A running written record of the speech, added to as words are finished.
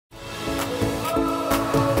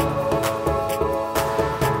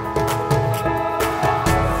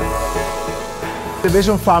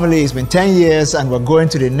Elevation family, it's been 10 years and we're going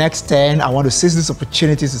to the next 10. I want to seize this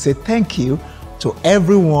opportunity to say thank you to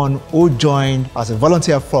everyone who joined as a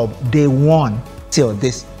volunteer from day one till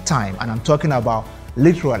this time. And I'm talking about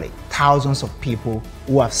literally thousands of people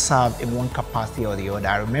who have served in one capacity or the other.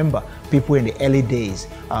 I remember people in the early days,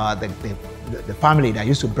 the family that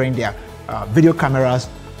used to bring their video cameras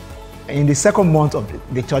in the second month of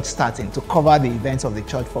the church starting to cover the events of the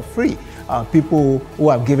church for free. People who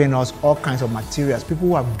have given us all kinds of materials, people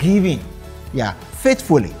who have given,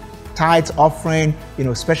 faithfully, tithes, offering,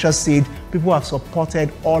 special seed. People have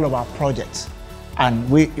supported all of our projects. And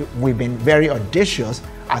we've been very audacious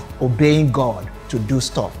at obeying God to do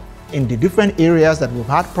stuff. In the different areas that we've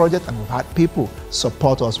had projects and we've had people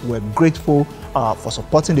support us, we're grateful for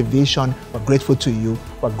supporting the vision. We're grateful to you.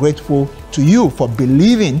 We're grateful to you for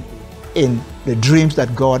believing in the dreams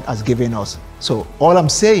that God has given us. So all I'm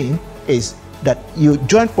saying is that you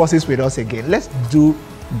join forces with us again. Let's do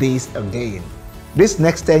this again. This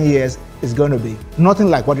next 10 years is going to be nothing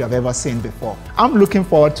like what you have ever seen before. I'm looking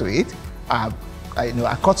forward to it. I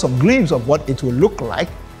caught some glimpse of what it will look like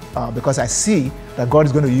because I see that God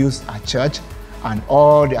is going to use our church and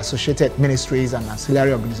all the associated ministries and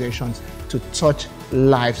ancillary organizations to touch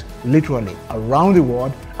lives literally around the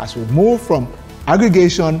world as we move from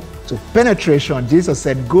aggregation to penetration. Jesus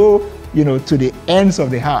said, go, to the ends of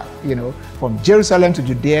the earth, from Jerusalem to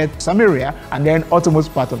Judea, Samaria, and then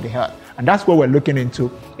uttermost part of the earth. And that's what we're looking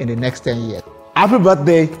into in the next 10 years. Happy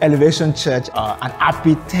birthday, Elevation Church, and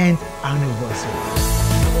happy 10th anniversary.